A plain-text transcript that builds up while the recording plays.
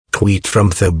tweet from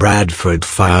the Bradford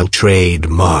File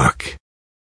trademark.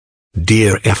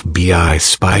 Dear FBI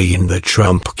spy in the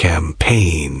Trump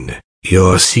campaign,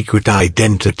 your secret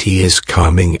identity is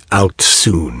coming out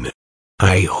soon.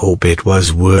 I hope it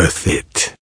was worth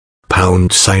it. #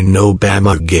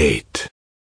 Obamagate.